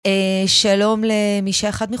שלום למי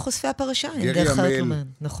שאחד מחושפי הפרשה. גרי אמל.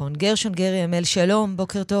 נכון, גרשון גרי אמל, שלום,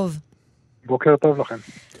 בוקר טוב. בוקר טוב לכם.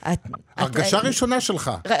 הרגשה ראשונה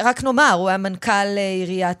שלך. רק נאמר, הוא היה מנכ"ל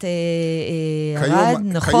עיריית ערד,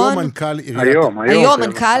 נכון? כיום מנכ"ל עיריית... היום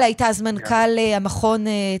מנכ"ל, היית אז מנכ"ל המכון...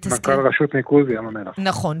 מנכ"ל רשות ניקוז ים המלח.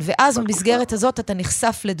 נכון, ואז במסגרת הזאת אתה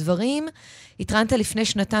נחשף לדברים, התרנת לפני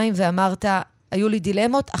שנתיים ואמרת, היו לי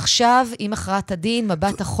דילמות, עכשיו עם הכרעת הדין,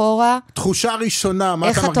 מבט אחורה. תחושה ראשונה, מה אתה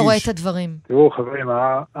מרגיש? איך אתה רואה את הדברים? תראו חברים,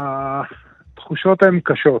 התחושות הן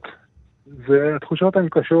קשות. התחושות הן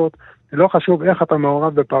קשות, לא חשוב איך אתה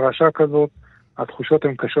מעורב בפרשה כזאת, התחושות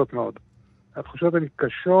הן קשות מאוד. התחושות הן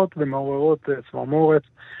קשות ומעוררות צמרמורת,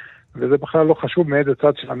 וזה בכלל לא חשוב מאיזה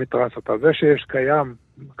צד של המתרס אתה. זה שיש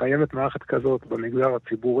קיימת מערכת כזאת במגזר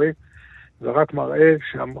הציבורי, זה רק מראה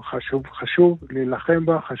שחשוב להילחם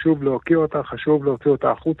בה, חשוב להוקיר אותה, חשוב להוציא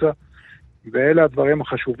אותה החוצה, ואלה הדברים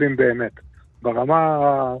החשובים באמת. ברמה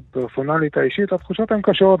הפרסונלית האישית, התחושות הן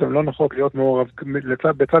קשות, הן לא נוחות להיות מעורב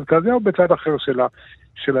בצד כזה או בצד אחר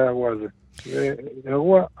של האירוע הזה. זה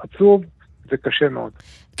אירוע עצוב וקשה מאוד.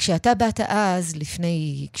 כשאתה באת אז,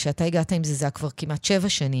 כשאתה הגעת עם זה כבר כמעט 7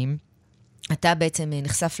 שנים, אתה בעצם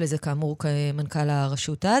נחשף לזה כאמור כמנכ"ל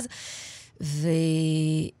הרשות אז,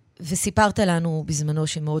 וסיפרת לנו בזמנו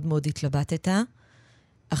שמאוד מאוד התלבטת.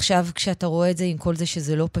 עכשיו כשאתה רואה את זה עם כל זה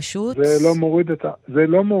שזה לא פשוט... זה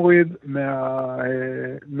לא מוריד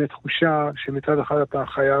מתחושה שמצד אחד אתה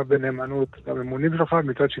חייב בנאמנות לממונים שלך,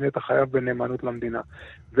 מצד שני אתה חייב בנאמנות למדינה.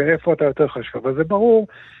 ואיפה אתה יותר חשוב? אבל זה ברור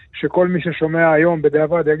שכל מי ששומע היום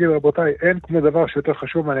בדיעבד יגיד, רבותיי, אין כמו דבר שיותר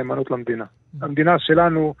חשוב מהנאמנות למדינה. המדינה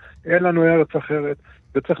שלנו, אין לנו ארץ אחרת,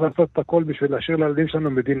 וצריך לעשות את הכל בשביל להשאיר לילדים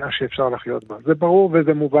שלנו מדינה שאפשר לחיות בה. זה ברור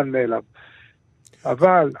וזה מובן מאליו.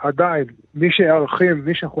 אבל עדיין,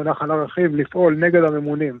 מי שחונך על ערכים, לפעול נגד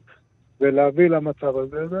הממונים ולהביא למצב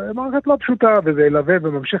הזה, זה מערכת לא פשוטה, וזה ילווה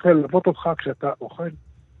וממשיך ללוות אותך כשאתה אוכל.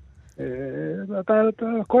 אתה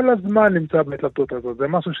כל הזמן נמצא בהתלבטות הזאת, זה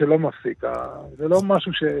משהו שלא מפסיק, זה לא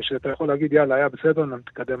משהו שאתה יכול להגיד, יאללה, היה בסדר,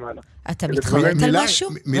 נתקדם הלאה. אתה מתחרט על משהו?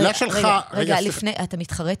 מילה שלך... רגע, לפני, אתה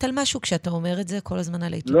מתחרט על משהו כשאתה אומר את זה כל הזמן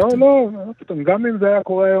על ההתלבטות? לא, גם אם זה היה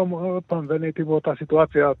קורה היום עוד פעם, ואני הייתי באותה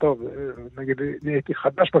סיטואציה, טוב, נגיד, הייתי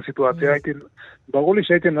חדש בסיטואציה, ברור לי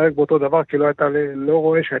שהייתי נוהג באותו דבר, כי לא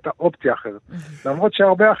רואה שהייתה אופציה אחרת. למרות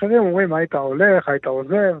שהרבה אחרים אומרים, היית הולך, היית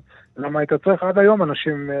עוזר, למה היית צריך עד היום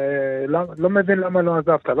אנשים, לא מבין למה לא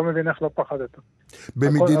עזבת, לא מבין איך לא פחדת.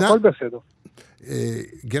 הכל בסדר.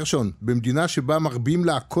 גרשון, במדינה שבה מרבים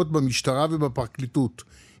להכות במשטרה ובפרקליטות,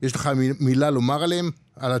 יש לך מילה לומר עליהם,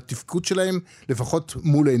 על התפקוד שלהם, לפחות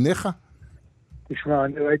מול עיניך? תשמע,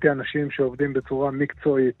 אני ראיתי אנשים שעובדים בצורה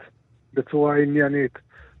מקצועית, בצורה עניינית,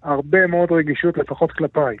 הרבה מאוד רגישות לפחות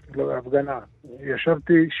כלפיי, להפגנה.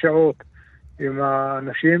 ישבתי שעות עם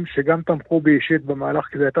האנשים שגם תמכו בי אישית במהלך,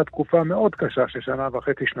 כי זו הייתה תקופה מאוד קשה של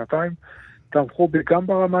 1.5 שנתיים, תמכו בי גם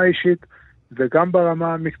ברמה האישית וגם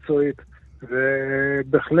ברמה המקצועית,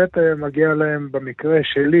 ובהחלט מגיע להם במקרה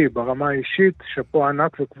שלי, ברמה האישית, שפה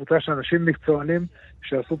ענק וקבוצה של אנשים מקצוענים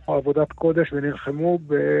שעשו פה עבודת קודש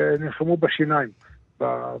ונלחמו בשיניים.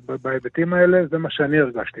 בהיבטים האלה, זה מה שאני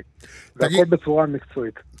הרגשתי. והכל בצורה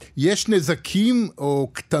מקצועית. יש נזקים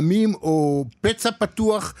או כתמים או פצע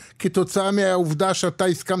פתוח כתוצאה מהעובדה שאתה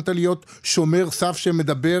הסכמת להיות שומר סף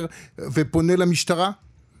שמדבר ופונה למשטרה?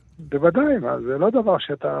 בוודאי, זה לא דבר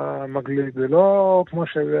שאתה מגליד, זה לא כמו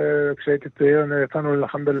שכשהייתי צעיר יצאנו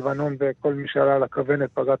ללחם בלבנון וכל מי שעלה על הכוונת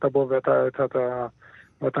פגעת בו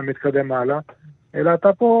ואתה מתקדם הלאה. אלא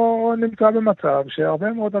אתה פה נמצא במצב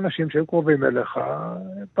שהרבה מאוד אנשים שהיו קרובים אליך,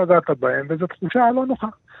 פגעת בהם, וזו תחושה לא נוחה.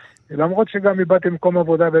 למרות שגם איבדתי מקום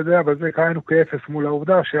עבודה וזה, אבל זה קיינו כאפס מול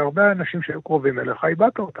העובדה שהרבה אנשים שהיו קרובים אליך,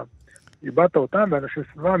 איבדת אותם, ואנשים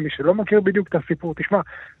סביבה, מי שלא מכיר בדיוק את הסיפור, תשמע,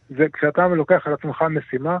 זה כשאתה לוקח על עצמך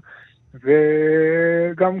משימה,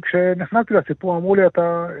 וגם כשנכנסתי לסיפור, אמרו לי,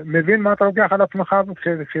 אתה מבין מה אתה לוקח על עצמך,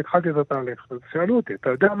 כשהתחלתי את התהליך. אז שאלו אותי, אתה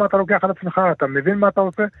יודע מה אתה לוקח על עצמך, אתה מבין מה אתה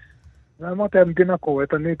עושה? ואמרתי, המדינה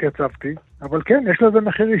קוראת, אני התייצבתי, אבל כן, יש לזה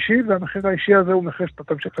מחיר אישי, והמחיר האישי הזה הוא מחיר שאתה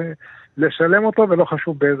תמשיך לשלם אותו, ולא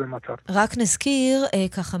חשוב באיזה מצב. רק נזכיר,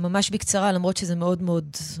 ככה ממש בקצרה, למרות שזה מאוד מאוד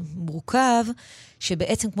מורכב,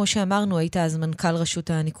 שבעצם כמו שאמרנו, היית אז מנכ"ל רשות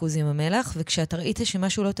הניקוז ים המלח, וכשאתה ראית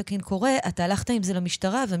שמשהו לא תקין קורה, אתה הלכת עם זה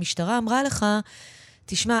למשטרה, והמשטרה אמרה לך,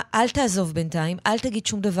 תשמע, אל תעזוב בינתיים, אל תגיד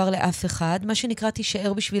שום דבר לאף אחד, מה שנקרא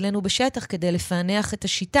תישאר בשבילנו בשטח כדי לפענח את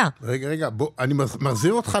השיטה. רגע, בוא, אני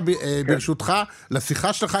מחזיר אותך ברשותך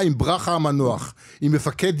לשיחה שלך עם ברכה המנוח, עם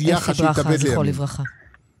מפקד יח"א שהתאבד לימים. זכרו לברכה.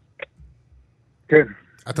 כן.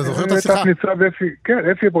 אתה זוכר את השיחה? כן,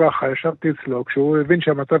 אפי ברכה, ישבתי אצלו, כשהוא הבין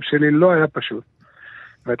שהמצב שלי לא היה פשוט.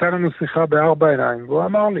 והייתה לנו שיחה ב4 עיניים, והוא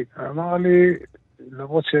אמר לי,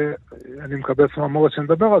 למרות שאני מקבל סממורת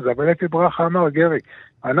שנדבר על זה, אבל אפי ברכה אמר, גרי,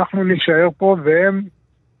 אנחנו נשאר פה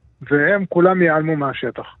והם כולם ייעלמו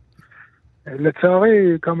מהשטח.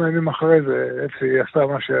 לצערי, כמה ימים אחרי זה, אפי עשה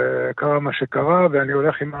מה שקרה, ואני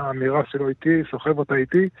הולך עם האמירה שלו איתי, סוחב אותה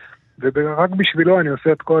איתי, ורק בשבילו אני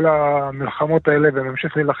עושה את כל המלחמות האלה,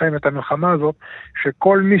 וממשיך להילחם את המלחמה הזאת,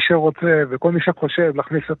 שכל מי שרוצה וכל מי שחושב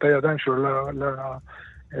להכניס את הידיים שלו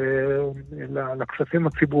לכספים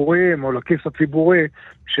הציבוריים או לכיס הציבורי,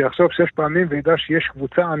 שיחשוב 6 פעמים וידע שיש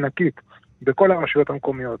קבוצה ענקית בכל הרשויות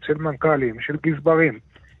המקומיות, של מנכ"לים, של גזברים,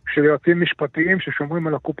 של יועצים משפטיים ששומרים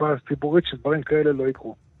על הקופה הציבורית, שדברים כאלה לא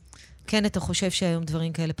יקרו. כן, אתה חושב שהיום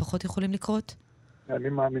דברים כאלה פחות יכולים לקרות? אני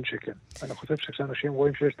מאמין שכן. אני חושב שכשאנשים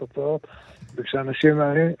רואים שיש תוצאות, וכשאנשים,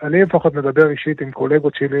 אני לפחות מדבר אישית עם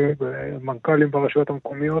קולגות שלי, מנכ"לים ברשויות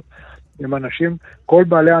המקומיות, עם אנשים, כל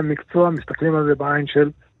בעלי המקצוע מסתכלים על זה בעין של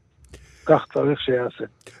כך צריך שיעשה.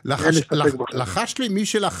 לחש לי, מי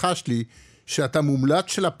שלחש לי, שאתה מומלץ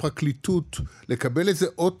של הפרקליטות לקבל איזה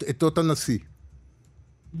את אות הנשיא.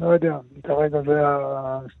 לא יודע, כרגע זה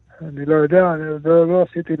אני לא יודע, אני לא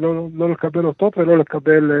עשיתי לא לקבל אותות ולא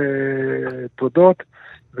לקבל תודות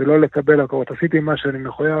ולא לקבל הכרות. עשיתי מה שאני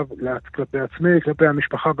מחויב כלפי עצמי, כלפי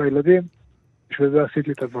המשפחה והילדים, בשביל זה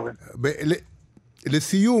עשיתי את הדברים.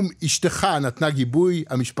 לסיום, אשתך נתנה גיבוי,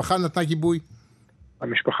 המשפחה נתנה גיבוי?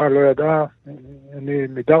 המשפחה לא ידעה, אני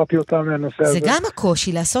מידרתי אותה מהנושא הזה. זה גם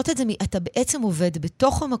הקושי, לעשות את זה, אתה בעצם עובד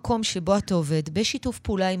בתוך המקום שבו אתה עובד, בשיתוף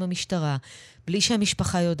פעולה עם המשטרה, בלי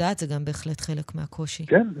שהמשפחה יודעת, זה גם בהחלט חלק מהקושי.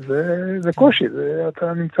 כן, זה קושי,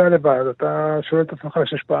 אתה נמצא לבד, אתה שואל את עצמך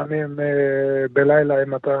 6 פעמים בלילה,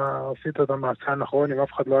 אם אתה עשית את המעשה הנכון, אם אף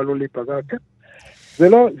אחד לא עלול להיפגע, כן.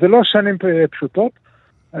 זה לא שנים פשוטות,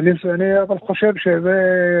 אני אבל חושב שזה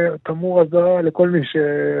תמור אזהרה לכל מי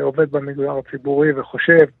שעובד במגזר הציבורי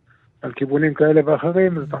וחושב על כיוונים כאלה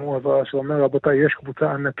ואחרים, זה תמור אזהרה שאומר, רבותיי, יש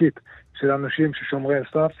קבוצה ענקית של אנשים ששומרי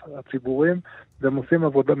הסף הציבוריים, והם עושים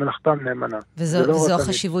עבודה מלאכתם נאמנה. וזו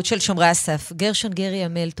החשיבות של שומרי הסף. גרשון גרי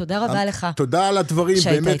אמל, תודה רבה לך. תודה על הדברים,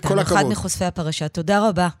 באמת כל הכבוד. אחד מחושפי הפרשה, תודה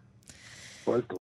רבה. כל טוב.